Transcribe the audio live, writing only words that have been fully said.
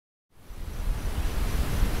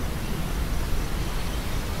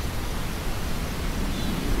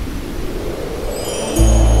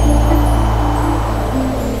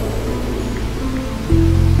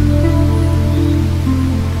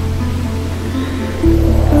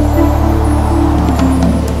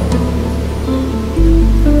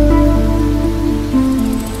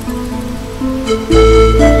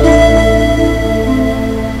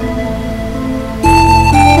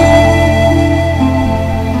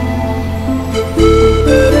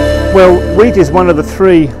Well, wheat is one of the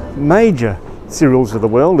three major cereals of the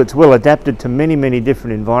world. It's well adapted to many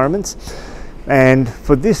different environments, and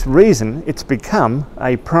for this reason it's become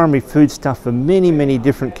a primary foodstuff for many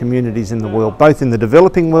different communities in the world, both in the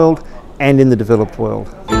developing world and in the developed world.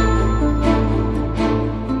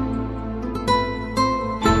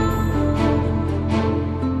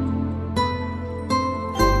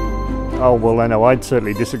 Oh well, I know, I'd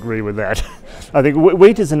certainly disagree with that. I think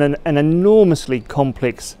wheat is an enormously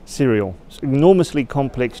complex cereal, enormously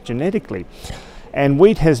complex genetically, and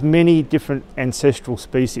wheat has many different ancestral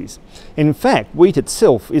species. In fact, wheat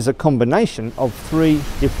itself is a combination of 3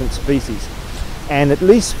 different species, and at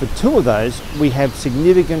least for 2 of those we have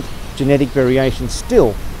significant genetic variation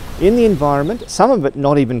still in the environment, some of it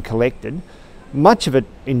not even collected, much of it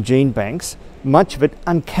in gene banks, much of it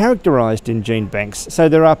uncharacterized in gene banks. So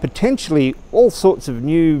there are potentially all sorts of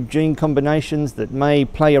new gene combinations that may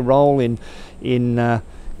play a role in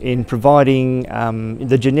providing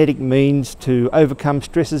the genetic means to overcome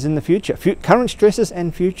stresses in the future, current stresses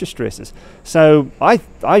and future stresses. So I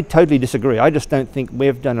totally disagree. I just don't think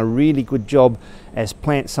we've done a really good job as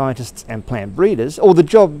plant scientists and plant breeders, or the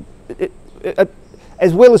job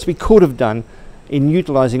as well as we could have done in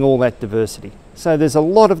utilizing all that diversity. So there's a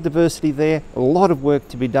lot of diversity there, a lot of work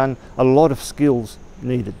to be done, a lot of skills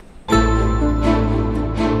needed.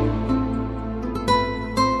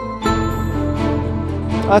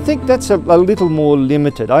 I think that's a little more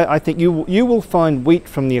limited. I think you will find wheat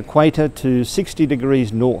from the equator to 60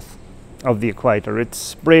 degrees north of the equator. It's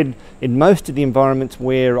spread in most of the environments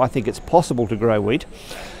where I think it's possible to grow wheat.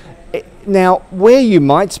 Now, where you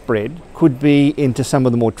might spread could be into some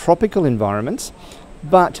of the more tropical environments,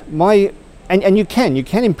 but you can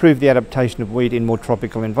improve the adaptation of wheat in more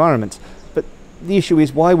tropical environments. But the issue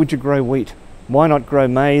is, why would you grow wheat? Why not grow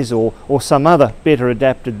maize or some other better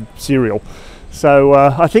adapted cereal? So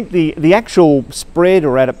I think the actual spread,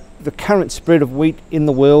 or the current spread of wheat in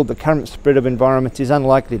the world, the current spread of environments, is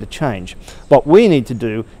unlikely to change. What we need to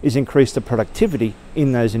do is increase the productivity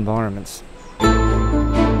in those environments.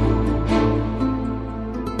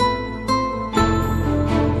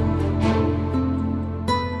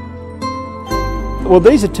 Well,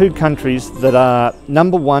 these are 2 countries that are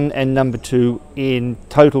number 1 and number 2 in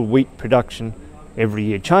total wheat production every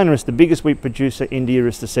year. China is the biggest wheat producer, India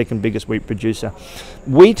is the 2nd biggest wheat producer.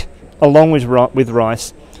 Wheat, along with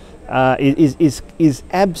rice, is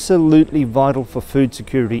absolutely vital for food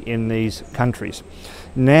security in these countries.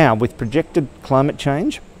 Now, with projected climate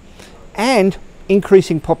change and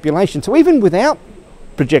increasing population, so even without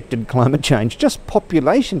projected climate change, just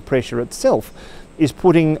population pressure itself is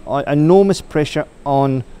putting enormous pressure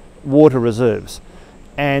on water reserves,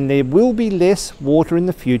 and there will be less water in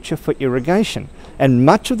the future for irrigation, and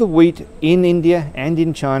much of the wheat in India and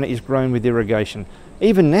in China is grown with irrigation.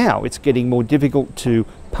 Even now it's getting more difficult to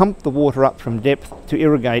pump the water up from depth to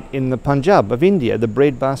irrigate in the Punjab of India, the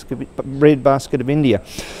breadbasket of India.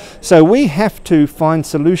 So we have to find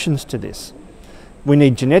solutions to this. We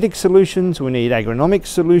need genetic solutions, we need agronomic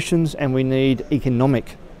solutions, and we need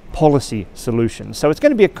economic policy solutions. So it's going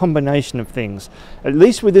to be a combination of things. At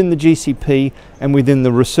least within the GCP and within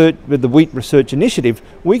the research, with the Wheat Research Initiative,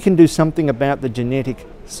 we can do something about the genetic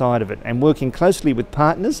side of it, and working closely with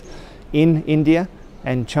partners in India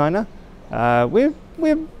and China, we're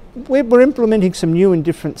implementing some new and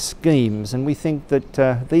different schemes, and we think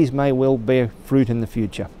that these may well bear fruit in the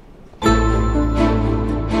future.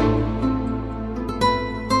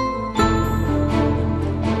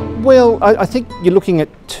 Well, I think you're looking at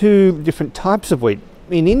 2 different types of wheat.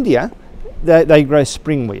 In India, they grow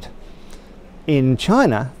spring wheat. In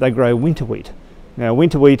China, they grow winter wheat. Now,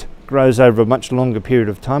 winter wheat grows over a much longer period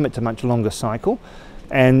of time. It's a much longer cycle,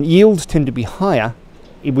 and yields tend to be higher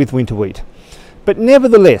with winter wheat. But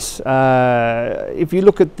nevertheless, if you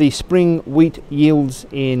look at the spring wheat yields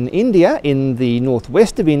in India, in the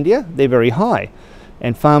northwest of India, they're very high,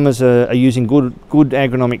 and farmers are using good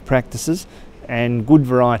agronomic practices and good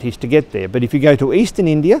varieties to get there. But if you go to eastern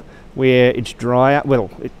India, where it's drier, well,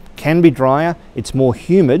 it can be drier, it's more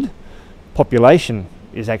humid, population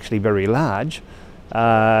is actually very large, the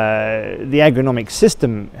agronomic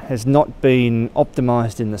system has not been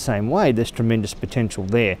optimized in the same way. There's tremendous potential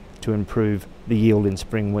there to improve the yield in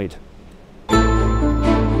spring wheat.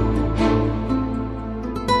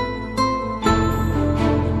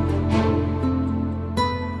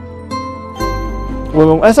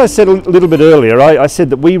 Well, as I said a little bit earlier, I said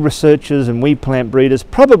that we researchers and we plant breeders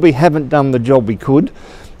probably haven't done the job we could,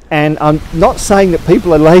 and I'm not saying that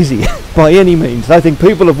people are lazy by any means. I think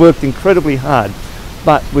people have worked incredibly hard,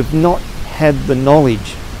 but we've not had the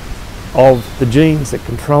knowledge of the genes that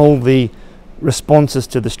control the responses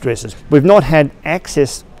to the stresses. We've not had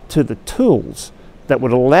access to the tools that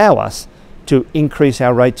would allow us to increase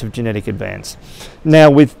our rates of genetic advance. Now,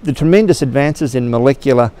 with the tremendous advances in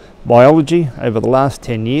molecular biology over the last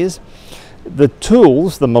 10 years, the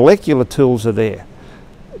tools, the molecular tools are there.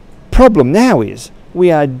 Problem now is we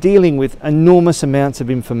are dealing with enormous amounts of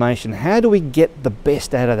information. How do we get the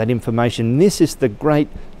best out of that information? This is the great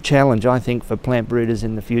challenge, I think, for plant breeders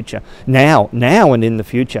in the future, now and in the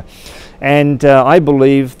future. And I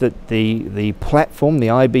believe that the platform, the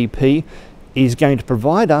IBP, is going to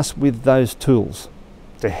provide us with those tools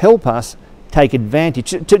to help us take advantage,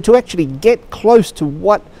 to actually get close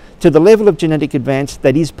to the level of genetic advance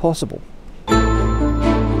that is possible.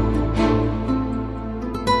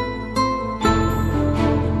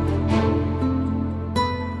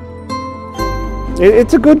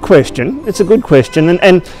 It's a good question. It's a good question,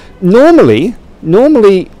 and normally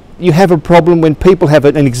you have a problem when people have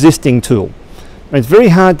an existing tool. And it's very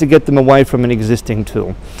hard to get them away from an existing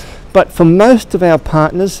tool. But for most of our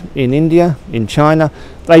partners in India, in China,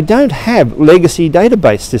 they don't have legacy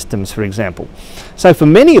database systems, for example. So for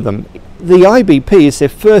many of them, the IBP is their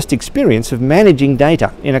first experience of managing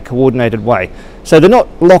data in a coordinated way. So they're not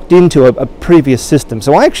locked into a previous system.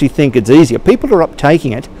 So I actually think it's easier. People are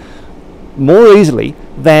uptaking it more easily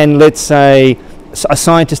than, let's say, a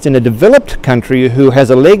scientist in a developed country who has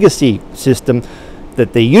a legacy system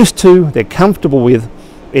that they're used to, they're comfortable with.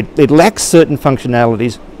 It lacks certain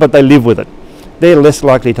functionalities, but they live with it. They're less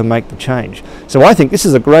likely to make the change. So I think this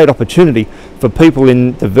is a great opportunity for people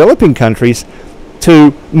in developing countries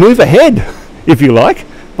to move ahead, if you like,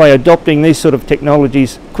 by adopting these sort of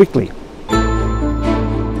technologies quickly.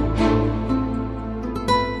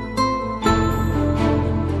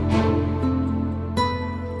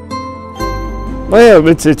 Well,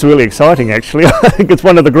 it's really exciting, actually. I think it's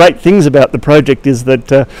one of the great things about the project is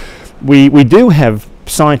that we do have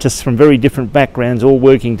scientists from very different backgrounds all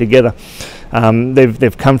working together.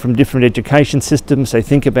 They've come from different education systems, they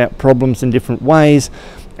think about problems in different ways,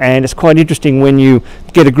 and it's quite interesting when you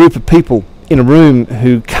get a group of people in a room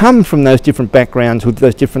who come from those different backgrounds with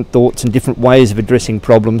those different thoughts and different ways of addressing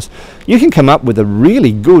problems. You can come up with a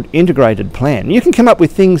really good integrated plan. You can come up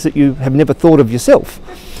with things that you have never thought of yourself.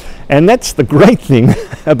 And that's the great thing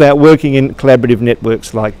about working in collaborative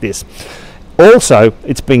networks like this. Also,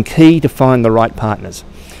 it's been key to find the right partners.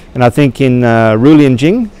 And I think in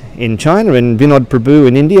Rulianjing in China and Vinod Prabhu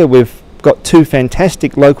in India, we've got two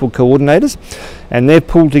fantastic local coordinators, and they've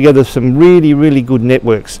pulled together some really, really good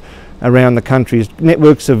networks around the country.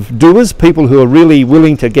 Networks of doers, people who are really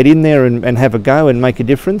willing to get in there and have a go and make a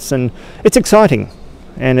difference. And it's exciting.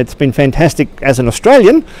 And it's been fantastic as an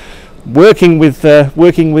Australian working with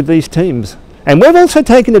these teams. And we've also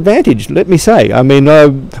taken advantage, let me say. I mean,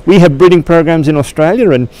 we have breeding programs in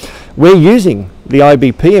Australia, and we're using the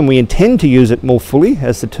IBP, and we intend to use it more fully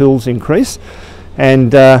as the tools increase.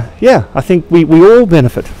 And yeah, I think we all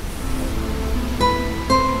benefit.